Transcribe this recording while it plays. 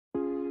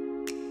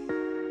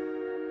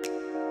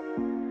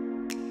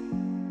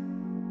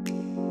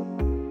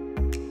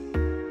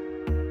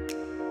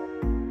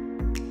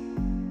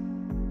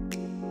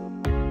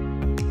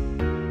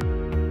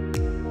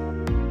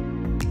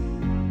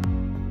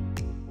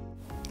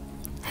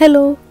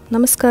Hello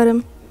നമസ്കാരം.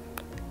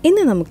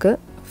 ഇന്ന് നമുക്ക്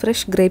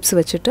ഫ്രഷ് ഗ്രേപ്സ്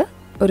വെച്ചിട്ട്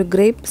ഒരു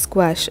ഗ്രേപ്പ്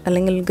സ്ക്വാഷ്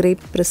അല്ലെങ്കിൽ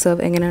ഗ്രേപ്പ്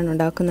പ്രിസർവ് എങ്ങനെയാണ്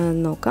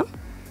ഉണ്ടാക്കുന്നതെന്ന് നോക്കാം.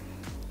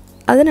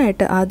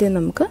 അതിനായിട്ട് ആദ്യം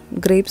നമുക്ക്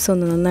ഗ്രേപ്സ്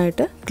ഒന്ന്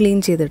നന്നായിട്ട് ക്ലീൻ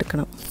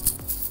ചെയ്തെടുക്കണം.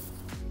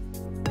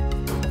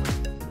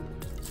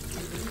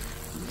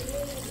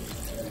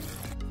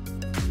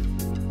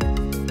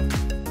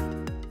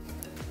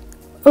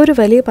 ഒരു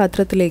വലിയ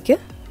പാത്രത്തിലേക്ക്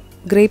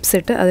ഗ്രേപ്സ്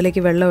ഇട്ട്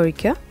അതിലേക്ക് വെള്ളം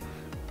ഒഴിക്കുക.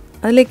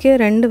 അതിലേക്ക്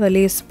 2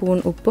 വലിയ സ്പൂൺ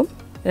ഉപ്പും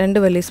 2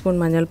 വലിയ സ്പൂൺ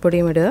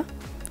മഞ്ഞൾപ്പൊടിയും ഇടുക.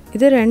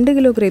 ഇത് 2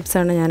 കിലോ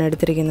ഗ്രേപ്സാണ് ഞാൻ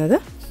എടുത്തിരിക്കുന്നത്.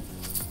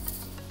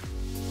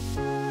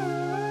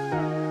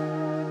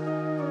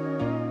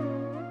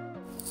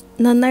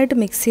 നന്നായിട്ട്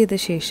മിക്സ് ചെയ്ത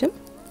ശേഷം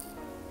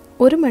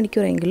 1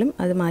 മണിക്കൂറെങ്കിലും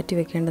അത് മാറ്റി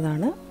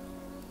വെക്കേണ്ടതാണ്.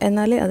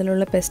 എന്നാലേ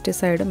അതിലുള്ള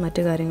പെസ്റ്റിസൈഡും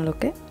മറ്റു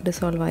കാര്യങ്ങളൊക്കെ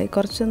ഡിസോൾവായി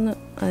കുറച്ചൊന്ന്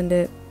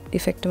അതിൻ്റെ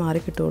ഇഫക്റ്റ്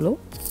മാറി കിട്ടുള്ളൂ.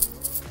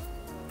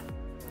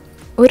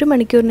 1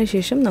 മണിക്കൂറിന്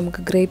ശേഷം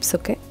നമുക്ക്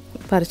ഗ്രേപ്സൊക്കെ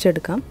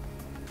പറിച്ചെടുക്കാം.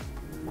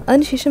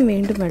 അതിനുശേഷം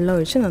വീണ്ടും വെള്ളം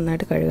ഒഴിച്ച്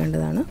നന്നായിട്ട്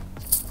കഴുകേണ്ടതാണ്.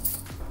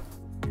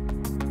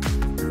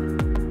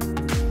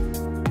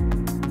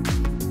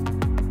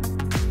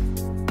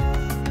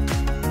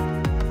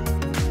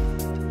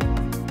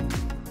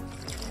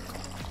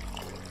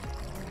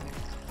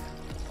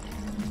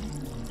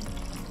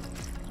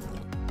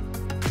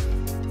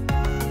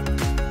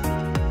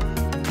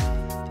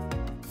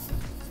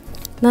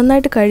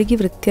 നന്നായിട്ട് കഴുകി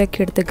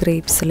വൃത്തിയാക്കിയെടുത്ത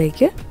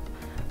ഗ്രേപ്സിലേക്ക്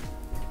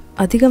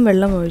അധികം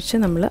വെള്ളം ഒഴിച്ച്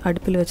നമ്മൾ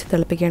അടുപ്പിൽ വെച്ച്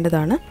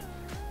തിളപ്പിക്കേണ്ടതാണ്.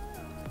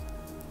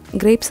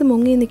 ഗ്രേപ്സ്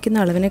മുങ്ങി നിൽക്കുന്ന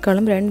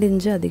അളവിനേക്കാളും 2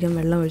 ഇഞ്ച് അധികം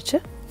വെള്ളം ഒഴിച്ച്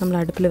നമ്മൾ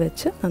അടുപ്പിൽ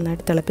വെച്ച്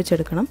നന്നായിട്ട്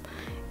തിളപ്പിച്ചെടുക്കണം.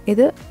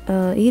 ഇത്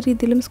ഈ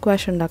രീതിയിലും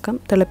സ്ക്വാഷ് ഉണ്ടാക്കാം,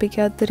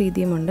 തിളപ്പിക്കാത്ത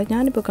രീതിയുമുണ്ട്.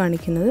 ഞാനിപ്പോൾ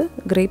കാണിക്കുന്നത്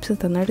ഗ്രേപ്സ്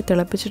നന്നായിട്ട്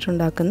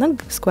തിളപ്പിച്ചിട്ടുണ്ടാക്കുന്ന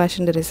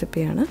സ്ക്വാഷിൻ്റെ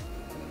റെസിപ്പിയാണ്.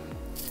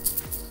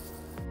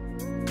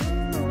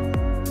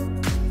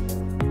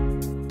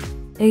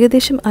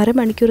 ഏകദേശം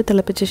അരമണിക്കൂർ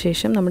തിളപ്പിച്ച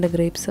ശേഷം നമ്മുടെ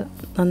ഗ്രേപ്സ്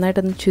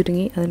നന്നായിട്ടൊന്ന്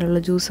ചുരുങ്ങി അതിനുള്ള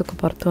ജ്യൂസൊക്കെ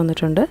പുറത്ത്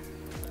വന്നിട്ടുണ്ട്.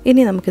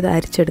 ഇനി നമുക്കിത്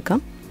അരിച്ചെടുക്കാം.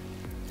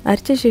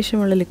 അരിച്ച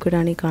ശേഷമുള്ള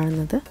ലിക്വിഡാണ് ഈ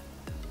കാണുന്നത്.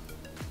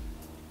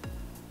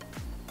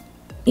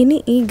 ഇനി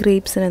ഈ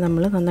ഗ്രേപ്സിനെ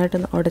നമ്മൾ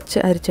നന്നായിട്ടൊന്ന് ഉടച്ച്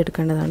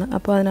അരിച്ചെടുക്കേണ്ടതാണ്.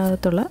 അപ്പോൾ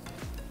അതിനകത്തുള്ള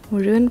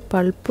മുഴുവൻ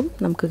പൾപ്പും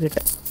നമുക്ക്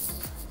കിട്ടും.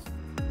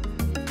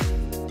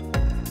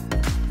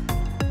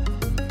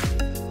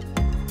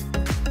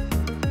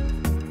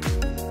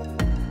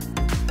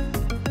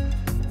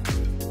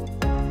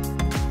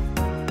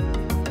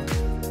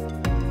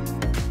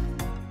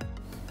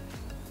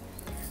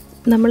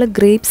 നമ്മൾ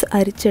ഗ്രേപ്സ്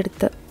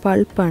അരിച്ചെടുത്ത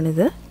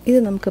പൾപ്പാണിത്.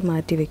 ഇത് നമുക്ക്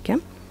മാറ്റി വയ്ക്കാം.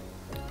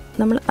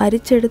 നമ്മൾ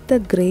അരിച്ചെടുത്ത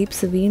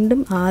ഗ്രേപ്സ് വീണ്ടും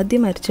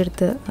ആദ്യം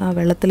അരിച്ചെടുത്ത് ആ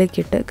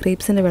വെള്ളത്തിലേക്കിട്ട്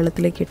ഗ്രേപ്സിൻ്റെ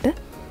വെള്ളത്തിലേക്കിട്ട്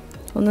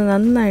ഒന്ന്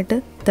നന്നായിട്ട്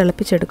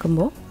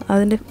തിളപ്പിച്ചെടുക്കുമ്പോൾ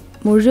അതിൻ്റെ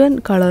മുഴുവൻ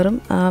കളറും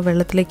ആ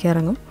വെള്ളത്തിലേക്ക്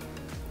ഇറങ്ങും.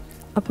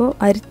 അപ്പോൾ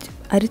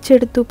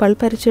അരിച്ചെടുത്തു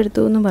പൾപ്പ്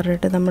അരിച്ചെടുത്തു എന്ന്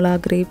പറഞ്ഞിട്ട് നമ്മൾ ആ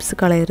ഗ്രേപ്സ്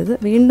കളയരുത്.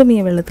 വീണ്ടും ഈ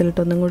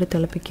വെള്ളത്തിലിട്ട് ഒന്നും കൂടി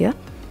തിളപ്പിക്കുക.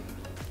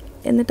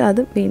 എന്നിട്ട്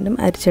അത് വീണ്ടും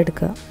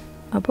അരിച്ചെടുക്കുക.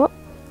 അപ്പോൾ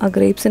ആ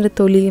ഗ്രേപ്സിൻ്റെ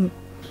തൊലിയും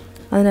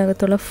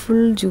അതിനകത്തുള്ള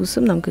ഫുൾ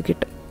ജ്യൂസും നമുക്ക്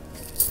കിട്ടും.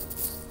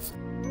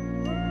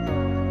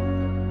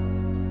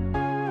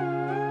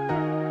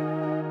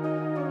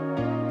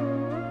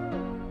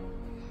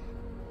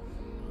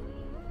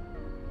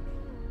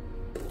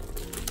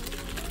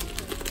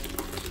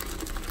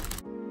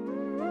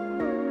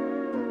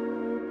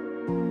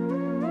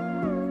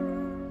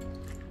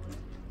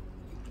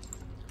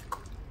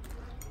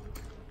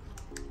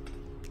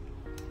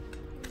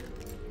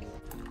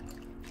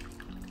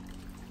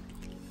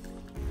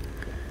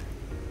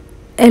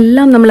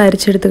 എല്ലാം നമ്മൾ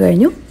അരിച്ചെടുത്ത്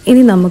കഴിഞ്ഞു.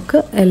 ഇനി നമുക്ക്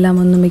എല്ലാം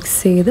ഒന്ന് മിക്സ്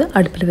ചെയ്ത്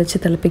അടുപ്പിൽ വെച്ച്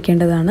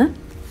തിളപ്പിക്കേണ്ടതാണ്.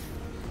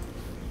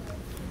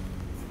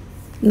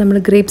 നമ്മൾ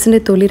ഗ്രേപ്സിൻ്റെ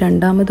തൊലി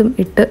രണ്ടാമതും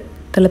ഇട്ട്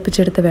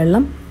തിളപ്പിച്ചെടുത്ത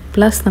വെള്ളം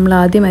പ്ലസ് നമ്മൾ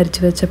ആദ്യം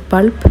അരിച്ച് വെച്ച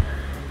പൾപ്പ്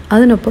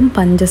അതിനൊപ്പം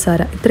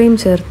പഞ്ചസാര ഇത്രയും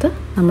ചേർത്ത്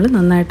നമ്മൾ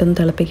നന്നായിട്ടൊന്ന്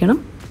തിളപ്പിക്കണം.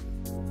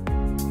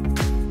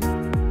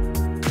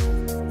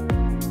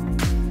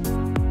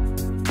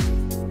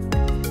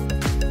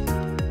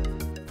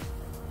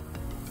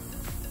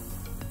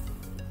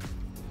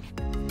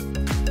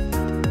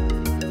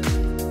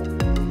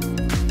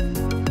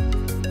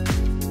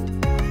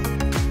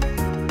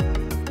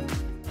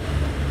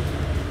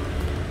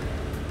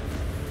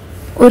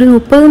 ഒരു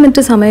 30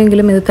 മിനിറ്റ്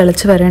സമയമെങ്കിലും ഇത്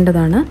തിളച്ച്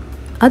വരേണ്ടതാണ്.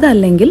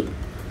 അതല്ലെങ്കിൽ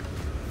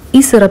ഈ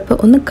സിറപ്പ്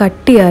ഒന്ന്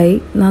കട്ടിയായി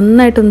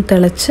നന്നായിട്ടൊന്ന്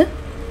തിളച്ച്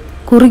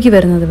കുറുകി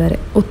വരുന്നത് വരെ,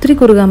 ഒത്തിരി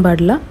കുറുകാൻ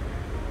പാടില്ല,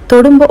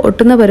 തൊടുമ്പോൾ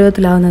ഒട്ടുന്ന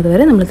പരുവത്തിലാവുന്നത്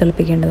വരെ നമ്മൾ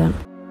തിളപ്പിക്കേണ്ടതാണ്.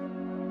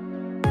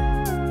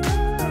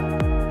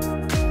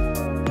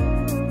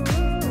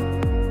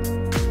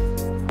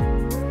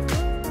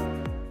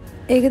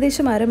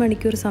 ഏകദേശം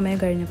അരമണിക്കൂർ സമയം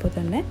കഴിഞ്ഞപ്പോൾ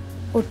തന്നെ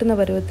ഒട്ടുന്ന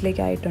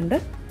പരുവത്തിലേക്കായിട്ടുണ്ട്.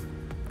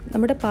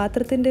 നമ്മുടെ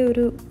പാത്രത്തിൻ്റെ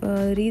ഒരു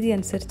രീതി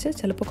അനുസരിച്ച്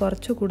ചിലപ്പോൾ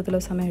കുറച്ചോ കൂടുതലോ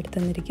സമയം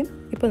എടുത്തെന്നിരിക്കും.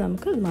 ഇപ്പോൾ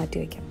നമുക്ക് അത് മാറ്റി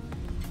വയ്ക്കാം.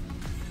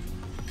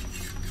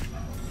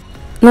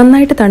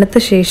 നന്നായിട്ട് തണുത്ത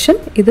ശേഷം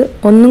ഇത്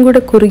ഒന്നും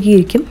കൂടെ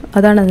കുറുകിയിരിക്കും.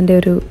 അതാണ് അതിൻ്റെ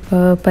ഒരു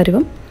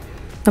പരുവം.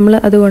 നമ്മൾ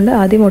അതുകൊണ്ട്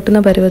ആദ്യം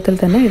ഒട്ടുന്ന പരുവത്തിൽ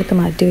തന്നെ എടുത്ത്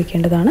മാറ്റി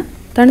വയ്ക്കേണ്ടതാണ്.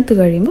 തണുത്ത്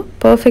കഴിയുമ്പോൾ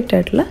പെർഫെക്റ്റ്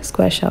ആയിട്ടുള്ള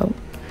സ്ക്വാഷ് ആവും.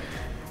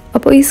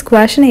 അപ്പോൾ ഈ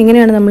സ്ക്വാഷിനെ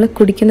എങ്ങനെയാണ് നമ്മൾ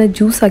കുടിക്കുന്ന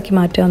ജ്യൂസാക്കി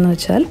മാറ്റുക എന്ന്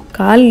വെച്ചാൽ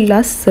 1/4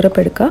 ഗ്ലാസ്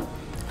സിറപ്പ് എടുക്കുക,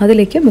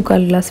 അതിലേക്ക്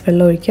 3/4 ഗ്ലാസ്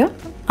വെള്ളം ഒഴിക്കുക,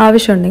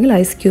 ആവശ്യമുണ്ടെങ്കിൽ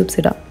ഐസ് ക്യൂബ്സ്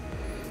ഇടാം.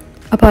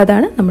 അപ്പോൾ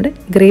അതാണ് നമ്മുടെ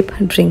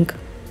ഗ്രേപ്പ് ഡ്രിങ്ക്.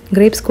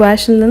 ഗ്രേപ്പ്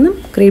സ്ക്വാഷിൽ നിന്നും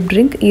ഗ്രേപ്പ്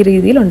ഡ്രിങ്ക് ഈ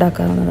രീതിയിൽ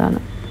ഉണ്ടാക്കാവുന്നതാണ്.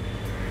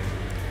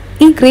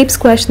 ഈ ഗ്രേപ്പ്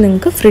സ്ക്വാഷ്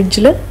നിങ്ങൾക്ക്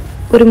ഫ്രിഡ്ജിൽ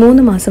ഒരു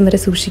 3 മാസം വരെ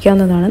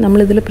സൂക്ഷിക്കാവുന്നതാണ്.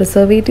 നമ്മളിതിൽ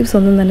പ്രിസർവേറ്റീവ്സ്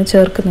ഒന്നും തന്നെ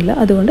ചേർക്കുന്നില്ല,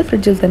 അതുകൊണ്ട്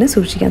ഫ്രിഡ്ജിൽ തന്നെ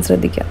സൂക്ഷിക്കാൻ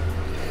ശ്രദ്ധിക്കാം.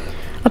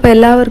 അപ്പോൾ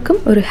എല്ലാവർക്കും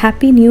ഒരു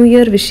ഹാപ്പി ന്യൂ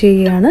ഇയർ വിഷ്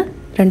ചെയ്യുകയാണ്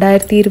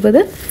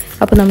 2020.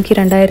 അപ്പോൾ നമുക്ക് ഈ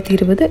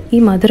 2020 ഈ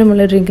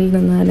മധുരമുള്ള ഡ്രിങ്കിൽ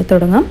നിന്ന് തന്നെ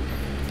തുടങ്ങാം.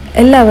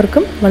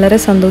 എല്ലാവർക്കും വളരെ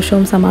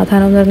സന്തോഷവും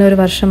സമാധാനവും നിറഞ്ഞ ഒരു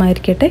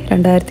വർഷമായിരിക്കട്ടെ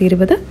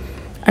 2020.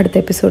 അടുത്ത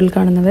എപ്പിസോഡിൽ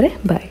കാണുന്നവരെ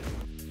ബൈ.